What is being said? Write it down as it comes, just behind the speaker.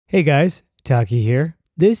Hey guys, Taki here.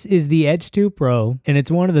 This is the Edge2 Pro, and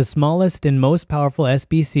it's one of the smallest and most powerful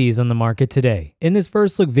SBCs on the market today. In this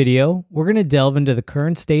first look video, we're going to delve into the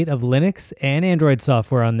current state of Linux and Android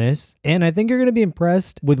software on this, and I think you're going to be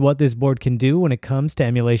impressed with what this board can do when it comes to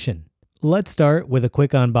emulation. Let's start with a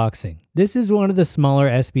quick unboxing. This is one of the smaller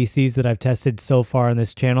SBCs that I've tested so far on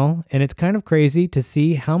this channel, and it's kind of crazy to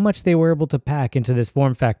see how much they were able to pack into this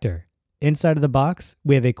form factor. Inside of the box,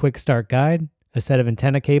 we have a quick start guide, a set of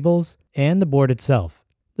antenna cables, and the board itself.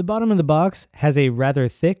 The bottom of the box has a rather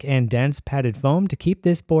thick and dense padded foam to keep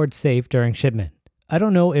this board safe during shipment. I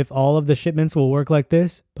don't know if all of the shipments will work like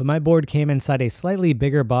this, but my board came inside a slightly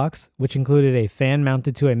bigger box, which included a fan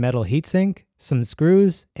mounted to a metal heatsink, some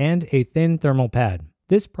screws, and a thin thermal pad.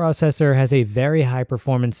 This processor has a very high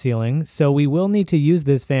performance ceiling, so we will need to use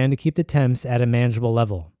this fan to keep the temps at a manageable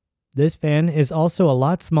level. This fan is also a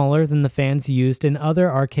lot smaller than the fans used in other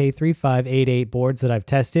RK3588 boards that I've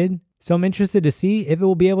tested, so I'm interested to see if it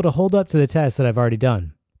will be able to hold up to the test that I've already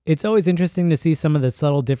done. It's always interesting to see some of the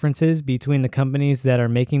subtle differences between the companies that are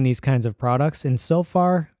making these kinds of products, and so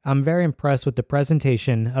far, I'm very impressed with the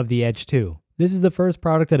presentation of the Edge 2. This is the first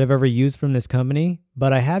product that I've ever used from this company,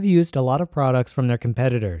 but I have used a lot of products from their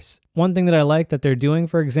competitors. One thing that I like that they're doing,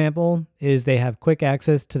 for example, is they have quick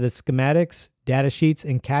access to the schematics, data sheets,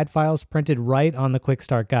 and CAD files printed right on the Quick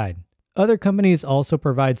Start Guide. Other companies also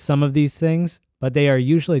provide some of these things, but they are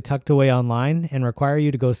usually tucked away online and require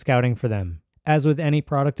you to go scouting for them. As with any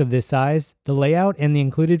product of this size, the layout and the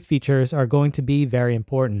included features are going to be very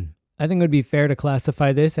important. I think it would be fair to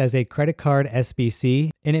classify this as a credit card SBC,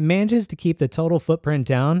 and it manages to keep the total footprint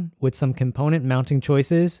down with some component mounting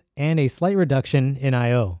choices and a slight reduction in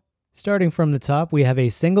I/O. Starting from the top, we have a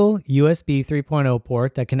single USB 3.0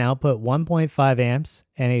 port that can output 1.5 amps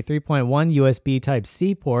and a 3.1 USB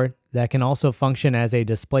Type-C port that can also function as a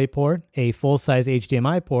display port, a full-size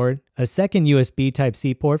HDMI port, a second USB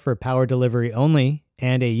Type-C port for power delivery only,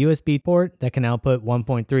 and a USB port that can output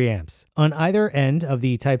 1.3 amps. On either end of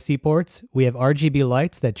the Type-C ports, we have RGB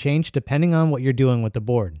lights that change depending on what you're doing with the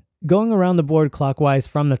board. Going around the board clockwise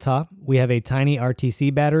from the top, we have a tiny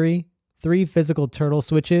RTC battery, 3 physical turtle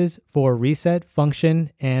switches for reset,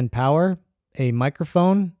 function, and power, a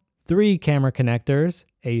microphone, 3 camera connectors,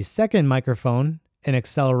 a second microphone, an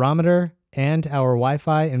accelerometer, and our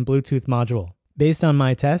Wi-Fi and Bluetooth module. Based on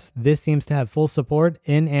my tests, this seems to have full support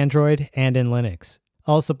in Android and in Linux.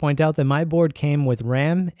 I'll also point out that my board came with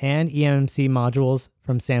RAM and eMMC modules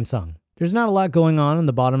from Samsung. There's not a lot going on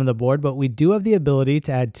the bottom of the board, but we do have the ability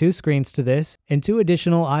to add 2 screens to this and 2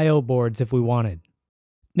 additional I/O boards if we wanted.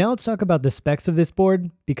 Now let's talk about the specs of this board,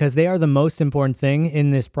 because they are the most important thing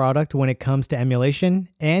in this product when it comes to emulation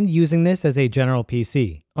and using this as a general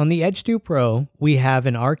PC. On the Edge2 Pro, we have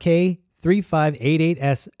an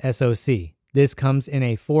RK3588S SoC. This comes in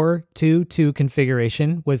a 4-2-2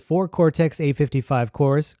 configuration with 4 Cortex-A55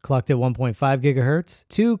 cores clocked at 1.5 GHz,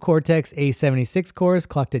 2 Cortex-A76 cores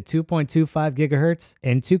clocked at 2.25 GHz,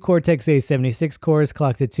 and 2 Cortex-A76 cores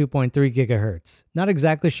clocked at 2.3 GHz. Not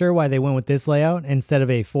exactly sure why they went with this layout instead of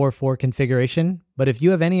a 4-4 configuration, but if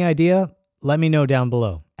you have any idea, let me know down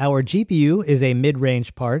below. Our GPU is a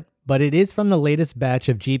mid-range part, but it is from the latest batch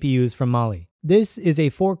of GPUs from Mali. This is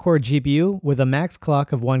a 4-core GPU with a max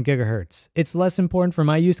clock of 1 GHz. It's less important for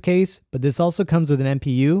my use case, but this also comes with an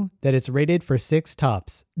NPU that is rated for 6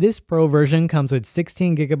 TOPS. This Pro version comes with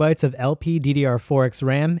 16 GB of LPDDR4X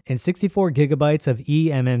RAM and 64 GB of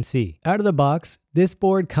eMMC. Out of the box, this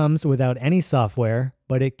board comes without any software,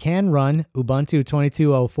 but it can run Ubuntu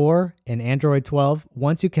 22.04 and Android 12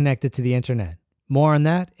 once you connect it to the internet. More on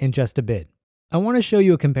that in just a bit. I want to show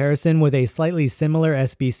you a comparison with a slightly similar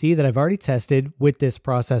SBC that I've already tested with this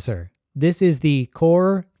processor. This is the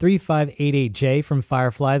Core 3588J from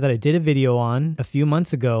Firefly that I did a video on a few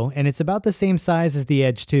months ago, and it's about the same size as the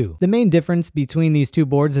Edge 2. The main difference between these two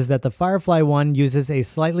boards is that the Firefly one uses a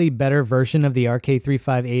slightly better version of the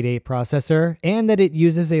RK3588 processor, and that it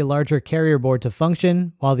uses a larger carrier board to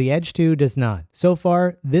function, while the Edge 2 does not. So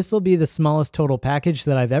far, this will be the smallest total package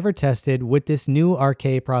that I've ever tested with this new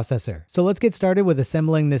RK processor. So let's get started with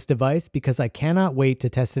assembling this device because I cannot wait to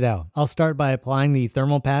test it out. I'll start by applying the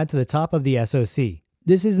thermal pad to the top of the SoC.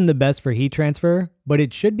 This isn't the best for heat transfer, but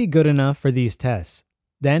it should be good enough for these tests.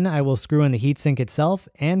 Then I will screw in the heatsink itself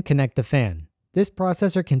and connect the fan. This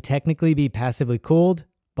processor can technically be passively cooled,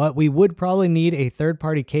 but we would probably need a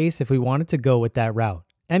third-party case if we wanted to go with that route.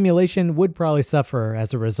 Emulation would probably suffer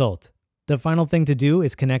as a result. The final thing to do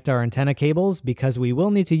is connect our antenna cables because we will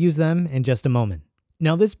need to use them in just a moment.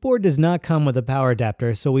 Now this board does not come with a power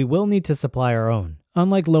adapter, so we will need to supply our own.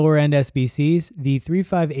 Unlike lower-end SBCs, the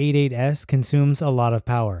 3588S consumes a lot of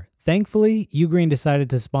power. Thankfully, Ugreen decided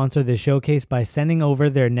to sponsor this showcase by sending over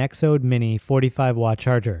their Nexode Mini 45-watt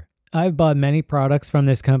charger. I've bought many products from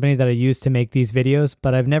this company that I use to make these videos,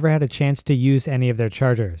 but I've never had a chance to use any of their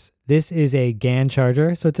chargers. This is a GAN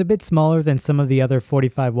charger, so it's a bit smaller than some of the other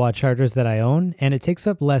 45-watt chargers that I own, and it takes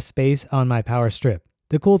up less space on my power strip.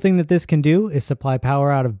 The cool thing that this can do is supply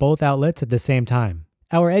power out of both outlets at the same time.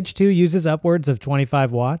 Our Edge 2 uses upwards of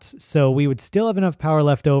 25 watts, so we would still have enough power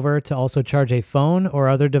left over to also charge a phone or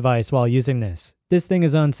other device while using this. This thing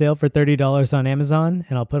is on sale for $30 on Amazon,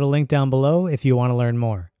 and I'll put a link down below if you want to learn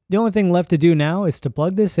more. The only thing left to do now is to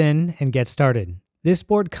plug this in and get started. This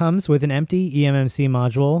board comes with an empty eMMC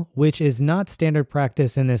module, which is not standard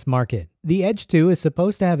practice in this market. The Edge 2 is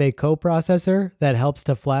supposed to have a coprocessor that helps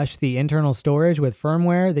to flash the internal storage with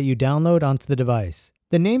firmware that you download onto the device.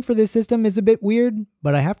 The name for this system is a bit weird,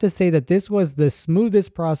 but I have to say that this was the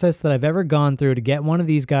smoothest process that I've ever gone through to get one of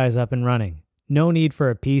these guys up and running. No need for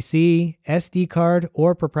a PC, SD card,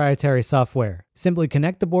 or proprietary software. Simply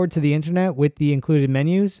connect the board to the internet with the included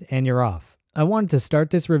menus and you're off. I wanted to start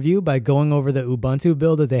this review by going over the Ubuntu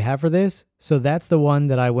build that they have for this, so that's the one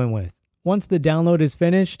that I went with. Once the download is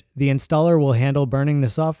finished, the installer will handle burning the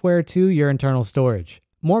software to your internal storage.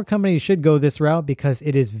 More companies should go this route because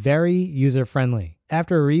it is very user-friendly.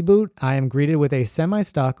 After a reboot, I am greeted with a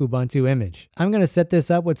semi-stock Ubuntu image. I'm going to set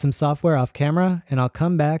this up with some software off camera, and I'll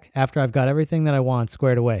come back after I've got everything that I want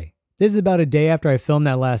squared away. This is about a day after I filmed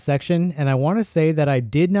that last section, and I want to say that I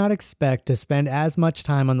did not expect to spend as much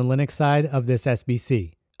time on the Linux side of this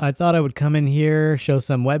SBC. I thought I would come in here, show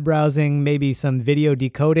some web browsing, maybe some video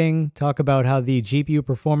decoding, talk about how the GPU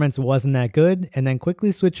performance wasn't that good, and then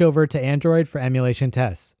quickly switch over to Android for emulation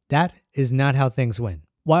tests. That is not how things went.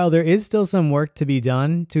 While there is still some work to be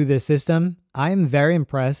done to this system, I am very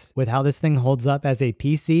impressed with how this thing holds up as a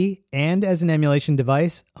PC and as an emulation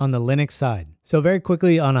device on the Linux side. So very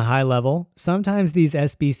quickly on a high level, sometimes these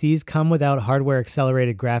SBCs come without hardware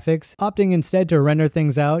accelerated graphics, opting instead to render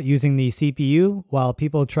things out using the CPU while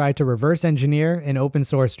people try to reverse engineer an open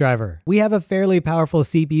source driver. We have a fairly powerful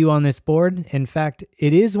CPU on this board. In fact,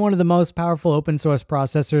 it is one of the most powerful open source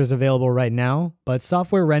processors available right now, but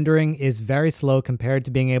software rendering is very slow compared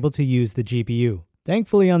to being able to use the GPU.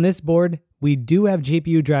 Thankfully on this board, we do have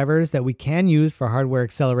GPU drivers that we can use for hardware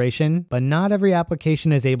acceleration, but not every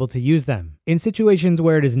application is able to use them. In situations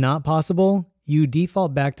where it is not possible, you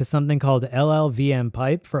default back to something called LLVM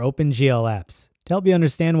pipe for OpenGL apps. To help you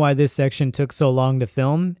understand why this section took so long to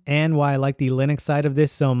film and why I like the Linux side of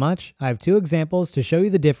this so much, I have two examples to show you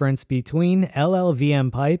the difference between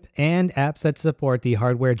LLVM pipe and apps that support the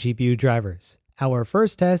hardware GPU drivers. Our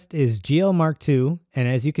first test is GL Mark II, and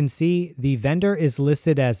as you can see, the vendor is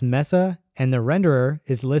listed as Mesa and the renderer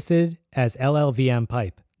is listed as LLVM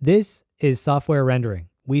pipe. This is software rendering.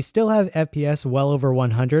 We still have FPS well over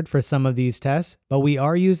 100 for some of these tests, but we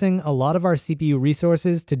are using a lot of our CPU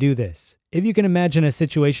resources to do this. If you can imagine a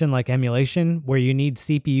situation like emulation where you need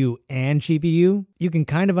CPU and GPU, you can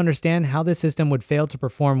kind of understand how this system would fail to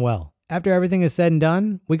perform well. After everything is said and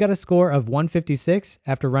done, we got a score of 156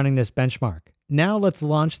 after running this benchmark. Now let's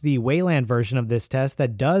launch the Wayland version of this test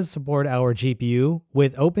that does support our GPU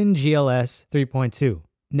with OpenGLS 3.2.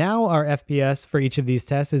 Now our FPS for each of these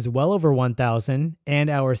tests is well over 1000 and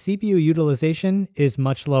our CPU utilization is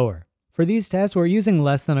much lower. For these tests, we're using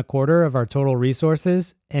less than a quarter of our total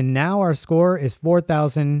resources, and now our score is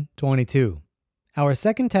 4022. Our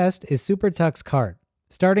second test is SuperTux Kart.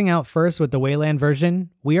 Starting out first with the Wayland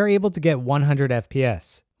version, we are able to get 100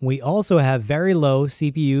 FPS. We also have very low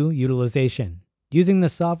CPU utilization. Using the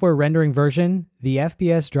software rendering version, the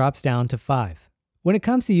FPS drops down to 5. When it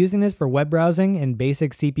comes to using this for web browsing and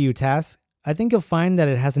basic CPU tasks, I think you'll find that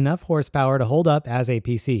it has enough horsepower to hold up as a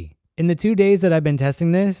PC. In the 2 days that I've been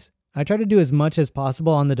testing this, I try to do as much as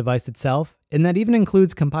possible on the device itself, and that even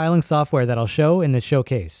includes compiling software that I'll show in the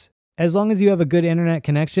showcase. As long as you have a good internet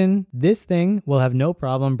connection, this thing will have no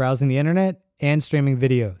problem browsing the internet and streaming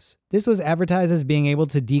videos. This was advertised as being able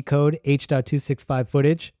to decode H.265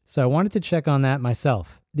 footage, so I wanted to check on that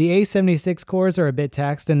myself. The A76 cores are a bit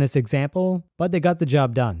taxed in this example, but they got the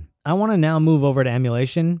job done. I want to now move over to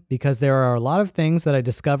emulation because there are a lot of things that I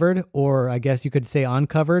discovered, or I guess you could say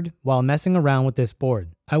uncovered, while messing around with this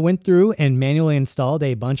board. I went through and manually installed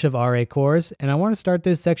a bunch of RA cores, and I want to start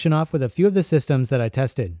this section off with a few of the systems that I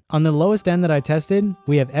tested. On the lowest end that I tested,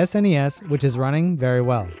 we have SNES, which is running very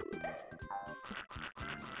well.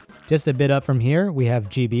 Just a bit up from here, we have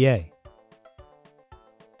GBA.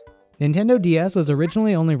 Nintendo DS was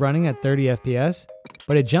originally only running at 30 FPS,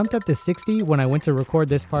 but it jumped up to 60 when I went to record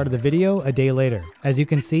this part of the video a day later. As you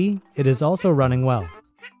can see, it is also running well.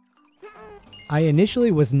 I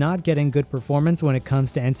initially was not getting good performance when it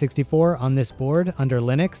comes to N64 on this board under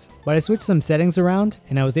Linux, but I switched some settings around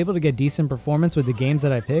and I was able to get decent performance with the games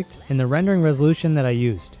that I picked and the rendering resolution that I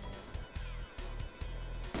used.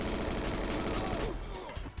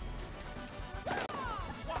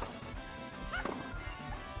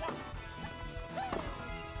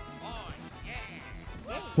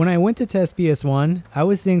 When I went to test PS1, I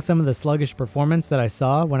was seeing some of the sluggish performance that I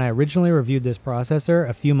saw when I originally reviewed this processor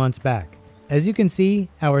a few months back. As you can see,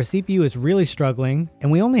 our CPU is really struggling,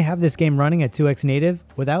 and we only have this game running at 2x native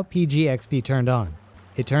without PGXP turned on.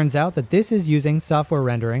 It turns out that this is using software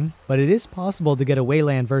rendering, but it is possible to get a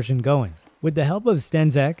Wayland version going. With the help of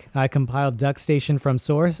Stenzek, I compiled DuckStation from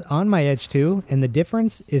source on my Edge 2, and the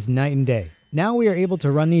difference is night and day. Now we are able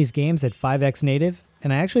to run these games at 5x native,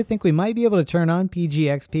 and I actually think we might be able to turn on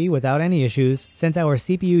PGXP without any issues since our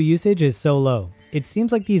CPU usage is so low. It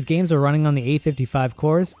seems like these games are running on the A55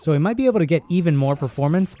 cores, so we might be able to get even more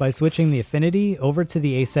performance by switching the Affinity over to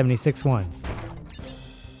the A76 ones.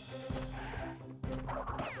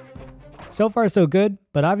 So far so good,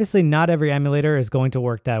 but obviously not every emulator is going to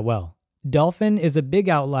work that well. Dolphin is a big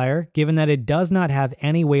outlier given that it does not have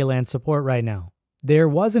any Wayland support right now. There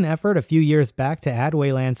was an effort a few years back to add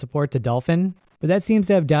Wayland support to Dolphin, but that seems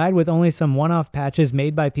to have died with only some one-off patches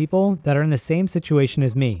made by people that are in the same situation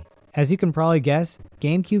as me. As you can probably guess,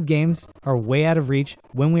 GameCube games are way out of reach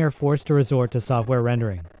when we are forced to resort to software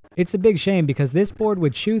rendering. It's a big shame because this board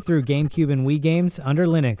would chew through GameCube and Wii games under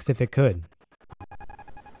Linux if it could.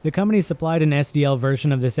 The company supplied an SDL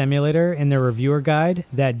version of this emulator in their reviewer guide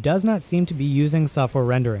that does not seem to be using software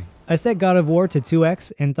rendering. I set God of War to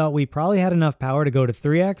 2x and thought we probably had enough power to go to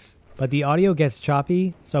 3x, but the audio gets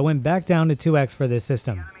choppy, so I went back down to 2x for this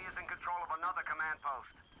system.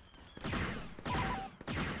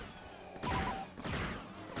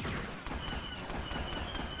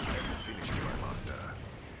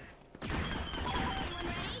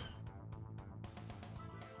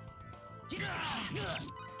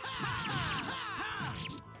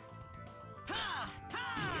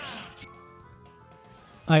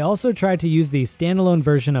 I also tried to use the standalone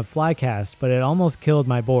version of Flycast, but it almost killed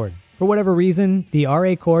my board. For whatever reason, the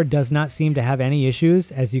RA core does not seem to have any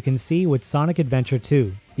issues, as you can see with Sonic Adventure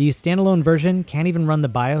 2. The standalone version can't even run the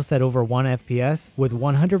BIOS at over 1 FPS with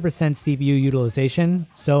 100% CPU utilization,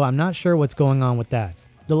 so I'm not sure what's going on with that.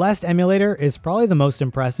 The last emulator is probably the most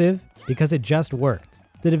impressive because it just worked.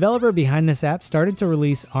 The developer behind this app started to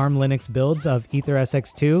release ARM Linux builds of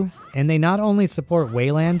AetherSX2, and they not only support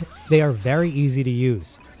Wayland, they are very easy to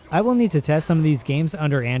use. I will need to test some of these games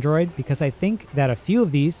under Android because I think that a few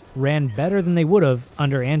of these ran better than they would have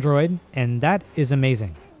under Android, and that is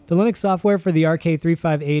amazing. The Linux software for the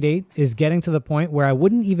RK3588 is getting to the point where I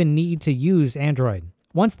wouldn't even need to use Android.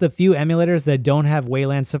 Once the few emulators that don't have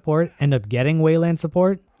Wayland support end up getting Wayland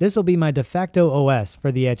support, this will be my de facto OS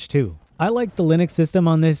for the Edge 2. I like the Linux system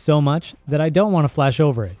on this so much that I don't want to flash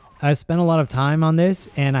over it. I spent a lot of time on this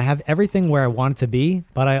and I have everything where I want it to be,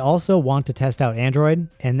 but I also want to test out Android,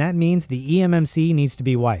 and that means the eMMC needs to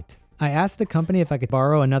be wiped. I asked the company if I could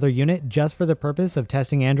borrow another unit just for the purpose of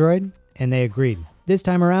testing Android, and they agreed. This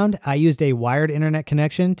time around, I used a wired internet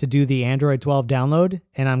connection to do the Android 12 download,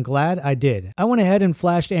 and I'm glad I did. I went ahead and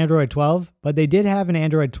flashed Android 12, but they did have an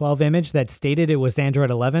Android 12 image that stated it was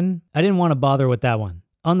Android 11. I didn't want to bother with that one.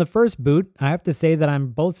 On the first boot, I have to say that I'm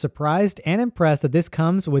both surprised and impressed that this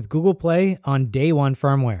comes with Google Play on day one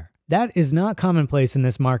firmware. That is not commonplace in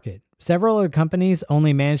this market. Several other companies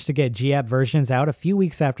only managed to get GApp versions out a few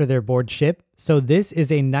weeks after their board ship, so this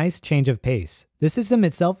is a nice change of pace. The system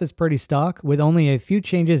itself is pretty stock, with only a few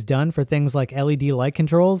changes done for things like LED light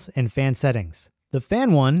controls and fan settings. The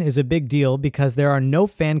fan one is a big deal because there are no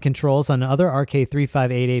fan controls on other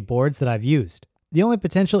RK3588 boards that I've used. The only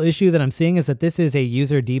potential issue that I'm seeing is that this is a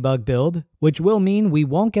user debug build, which will mean we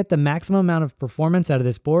won't get the maximum amount of performance out of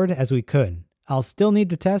this board as we could. I'll still need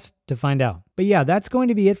to test to find out. But yeah, that's going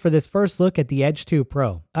to be it for this first look at the Edge 2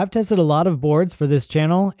 Pro. I've tested a lot of boards for this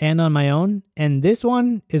channel and on my own, and this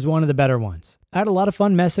one is one of the better ones. I had a lot of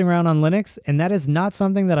fun messing around on Linux, and that is not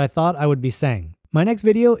something that I thought I would be saying. My next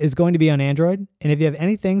video is going to be on Android, and if you have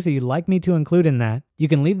any things that you'd like me to include in that, you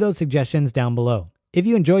can leave those suggestions down below. If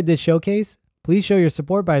you enjoyed this showcase, please show your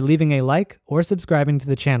support by leaving a like or subscribing to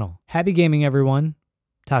the channel. Happy gaming, everyone.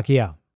 Taki out.